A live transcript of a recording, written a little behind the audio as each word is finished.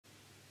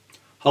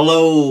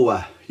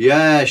Hello,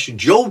 yes,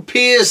 Joe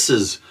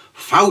Pearce's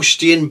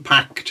Faustian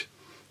Pact.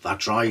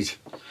 That's right.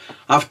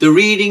 After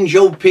reading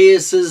Joe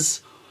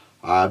Pearce's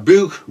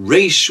book,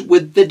 Race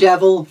with the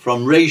Devil,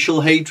 From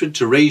Racial Hatred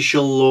to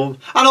Racial Love,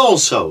 and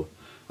also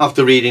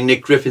after reading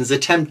Nick Griffin's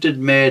Attempted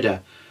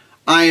Murder,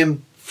 I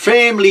am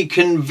firmly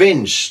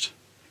convinced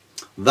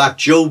that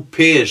Joe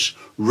Pearce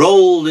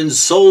rolled and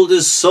sold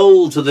his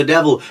soul to the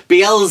devil,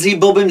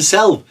 Beelzebub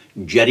himself,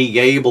 Jerry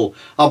Gable.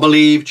 I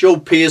believe Joe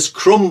Pearce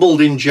crumbled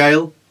in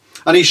jail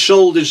and he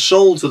sold his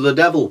soul to the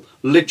devil,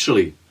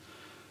 literally.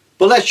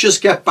 But let's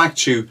just get back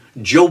to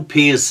Joe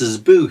Pearce's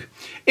book.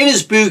 In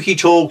his book he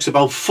talks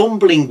about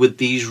fumbling with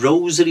these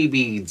rosary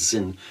beads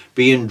and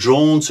being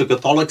drawn to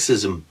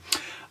Catholicism.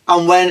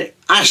 And when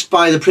asked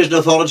by the prison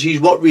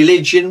authorities what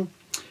religion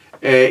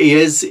he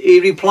is, he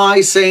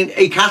replies saying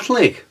a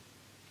Catholic.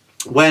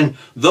 When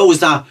those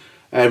that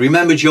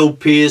remember Joe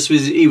Pearce,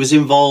 he was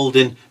involved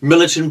in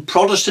militant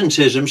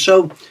Protestantism,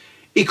 so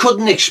he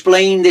couldn't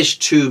explain this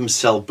to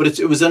himself, but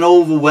it was an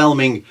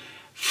overwhelming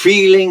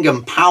feeling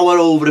and power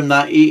over him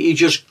that he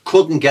just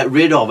couldn't get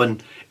rid of,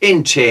 and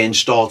in turn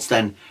starts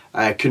then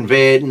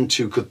converting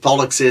to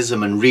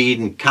Catholicism and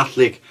reading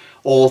Catholic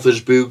authors'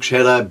 books,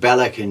 Hilaire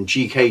Belloc and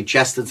G.K.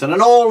 Chesterton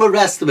and all the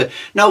rest of it.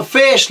 Now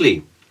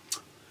firstly,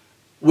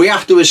 we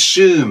have to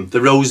assume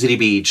the rosary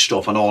bead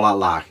stuff and all that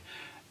like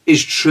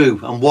is true,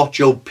 and what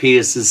Joe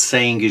Pearce is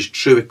saying is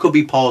true. It could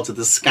be part of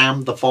the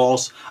scam, the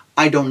farce,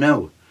 I don't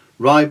know,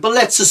 right? But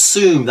let's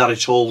assume that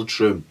it's all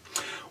true.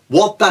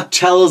 What that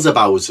tells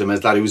about him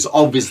is that he was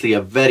obviously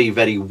a very,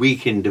 very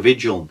weak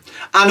individual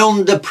and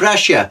under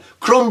pressure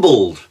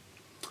crumbled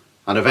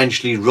and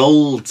eventually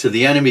rolled to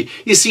the enemy.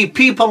 You see,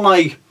 people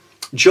like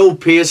Joe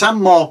Pearce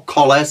and Mark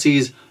Collis,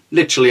 he's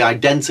literally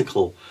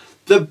identical.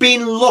 They've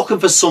been looking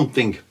for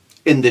something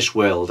in this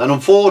world, and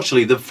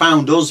unfortunately they've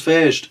found us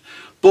first.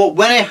 But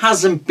when it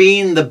hasn't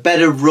been the bed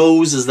of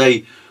roses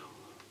they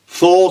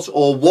thought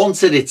or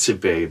wanted it to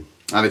be,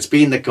 and it's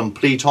been the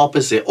complete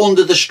opposite,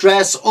 under the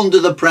stress, under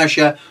the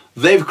pressure,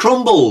 they've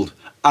crumbled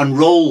and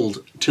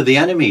rolled to the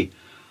enemy.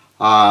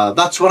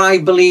 That's what I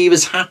believe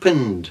has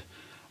happened.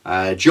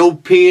 Joe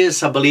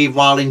Pearce, I believe,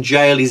 while in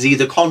jail, he's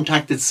either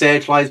contacted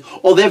Searchlight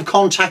or they've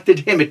contacted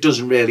him. It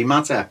doesn't really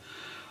matter.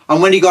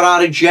 And when he got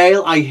out of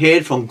jail, I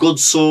heard from good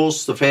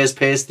source, the first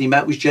person he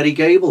met was Jerry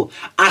Gable.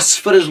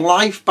 Asked for his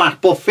life back,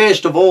 but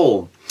first of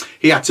all,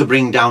 he had to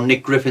bring down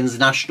Nick Griffin's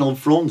National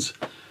Front.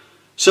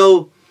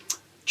 So,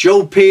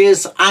 Joe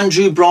Pearce,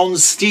 Andrew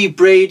Bronze, Steve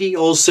Brady,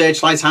 all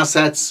Searchlight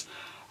assets.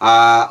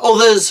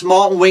 Others,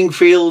 Martin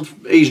Wingfield,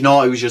 he's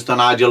not, he was just an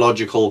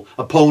ideological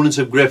opponent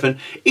of Griffin.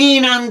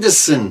 Ian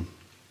Anderson,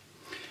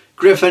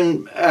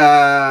 Griffin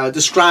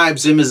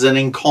describes him as an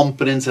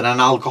incompetent and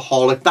an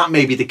alcoholic. That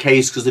may be the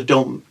case because they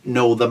don't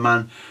know the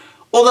man.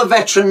 Other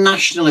veteran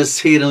nationalists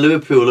here in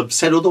Liverpool have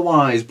said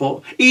otherwise,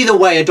 but either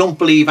way, I don't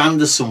believe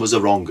Anderson was a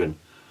wrong one,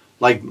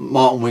 like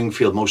Martin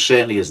Wingfield most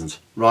certainly isn't,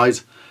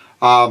 right?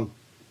 But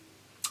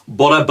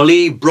I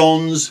believe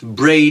Bronze,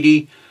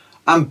 Brady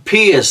and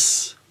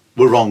Pearce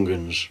were wrong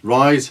ones,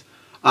 right?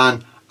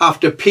 And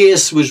after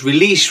Pearce was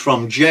released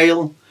from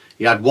jail,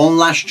 he had one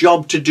last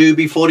job to do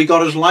before he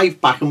got his life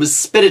back and was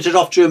spirited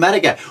off to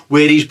America,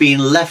 where he's been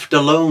left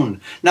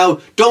alone. Now,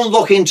 don't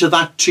look into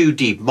that too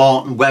deep.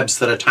 Martin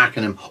Webster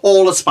attacking him.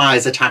 All the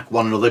spies attack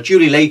one another.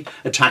 Julie Lake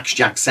attacks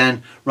Jack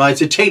Sen, right?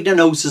 So take no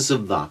notice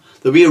of that.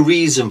 There'll be a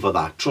reason for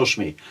that, trust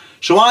me.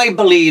 So I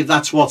believe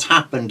that's what's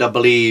happened. I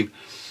believe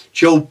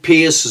Joe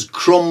Pearce has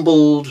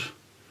crumbled.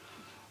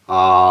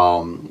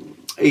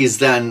 He's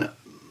then,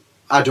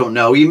 I don't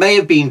know, he may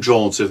have been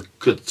drawn to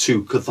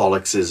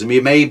Catholicism.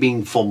 He may have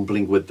been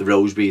fumbling with the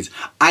rose beads.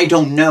 I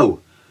don't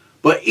know.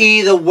 But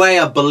either way,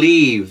 I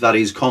believe that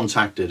he's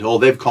contacted, or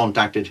they've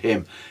contacted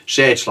him,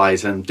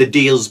 Searchlight, and the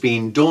deal's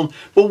been done.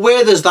 But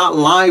where does that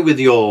lie with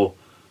your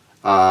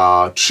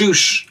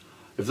truce,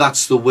 if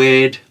that's the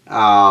word,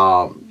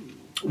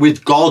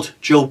 with God,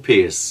 Joe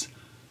Pearce,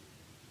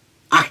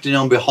 acting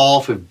on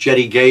behalf of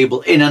Jerry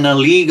Gable in an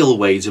illegal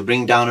way to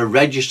bring down a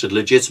registered,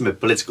 legitimate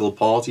political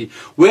party?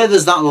 Where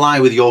does that lie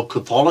with your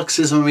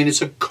Catholicism? I mean,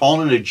 it's a con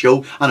and a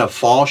joke and a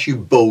farce, you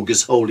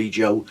bogus Holy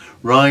Joe,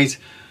 right?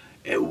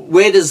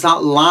 Where does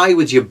that lie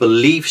with your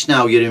beliefs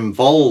now you're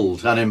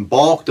involved and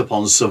embarked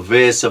upon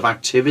subversive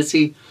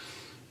activity?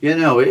 You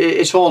know,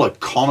 it's all a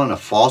con and a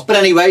farce. But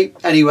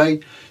anyway,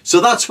 so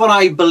that's what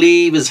I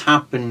believe has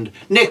happened.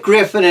 Nick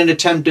Griffin in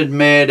attempted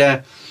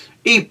murder,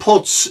 he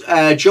puts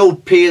Joe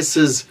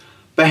Pearce's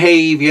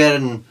behaviour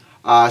and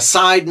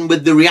siding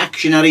with the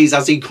reactionaries,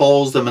 as he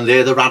calls them, and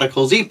they're the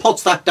radicals. He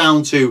puts that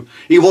down to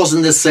he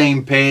wasn't the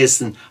same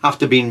person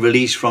after being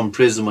released from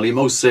prison. Well, he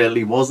most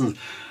certainly wasn't.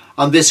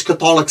 And this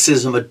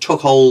Catholicism had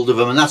took hold of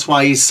him, and that's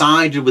why he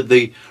sided with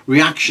the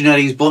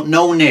reactionaries. But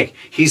no, Nick,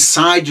 he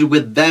sided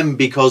with them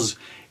because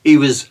he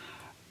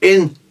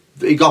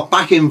got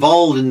back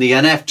involved in the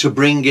NF to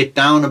bring it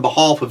down on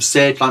behalf of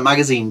Searchlight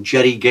magazine,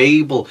 Jerry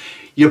Gable.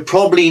 You're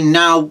probably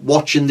now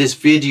watching this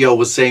video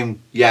was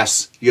saying,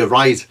 yes, you're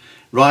right.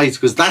 right?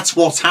 Because that's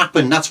what's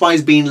happened. That's why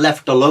he's being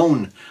left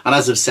alone. And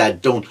as I've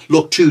said, don't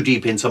look too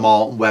deep into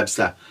Martin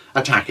Webster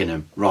attacking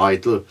him,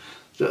 right?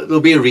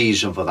 There'll be a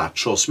reason for that,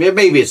 trust me.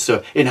 Maybe it's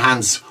to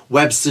enhance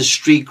Webster's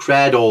street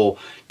cred or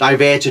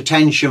divert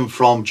attention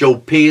from Joe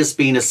Pearce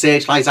being a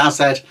Searchlight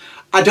asset.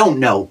 I don't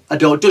know. It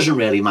doesn't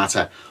really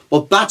matter.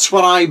 But that's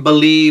what I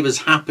believe has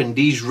happened.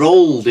 He's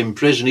rolled in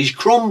prison. He's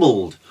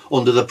crumbled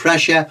under the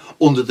pressure,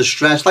 under the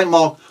stress, like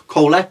Mark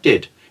Collett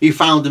did. He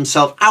found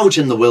himself out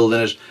in the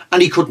wilderness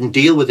and he couldn't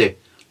deal with it,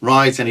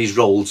 right? And he's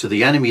rolled to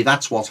the enemy.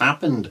 That's what's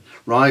happened,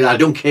 right? I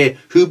don't care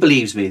who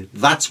believes me.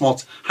 That's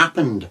what's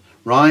happened,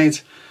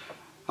 right?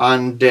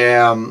 And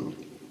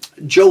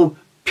Joe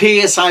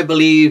Pearce, I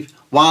believe,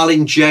 while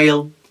in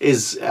jail,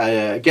 is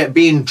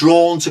being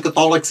drawn to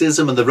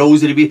Catholicism and the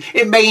rosary.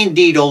 It may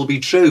indeed all be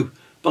true.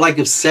 But like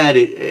I've said,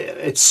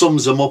 it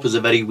sums him up as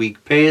a very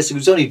weak person. He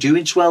was only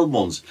doing 12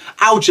 months.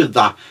 Out of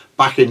that,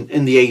 back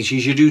in the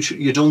 80s,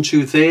 you're done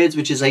 2/3,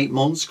 which is 8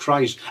 months.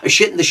 Christ. A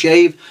shit in the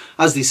shave,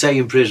 as they say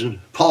in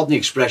prison. Pardon the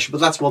expression,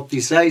 but that's what they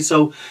say.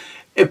 So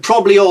it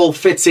probably all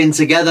fits in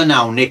together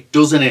now, Nick,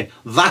 doesn't it?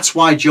 That's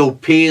why Joe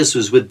Pearce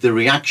was with the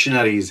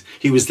reactionaries.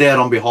 He was there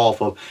on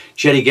behalf of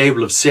Jerry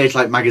Gable of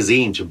Searchlight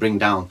magazine to bring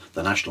down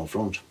the National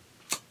Front.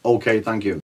 Okay, thank you.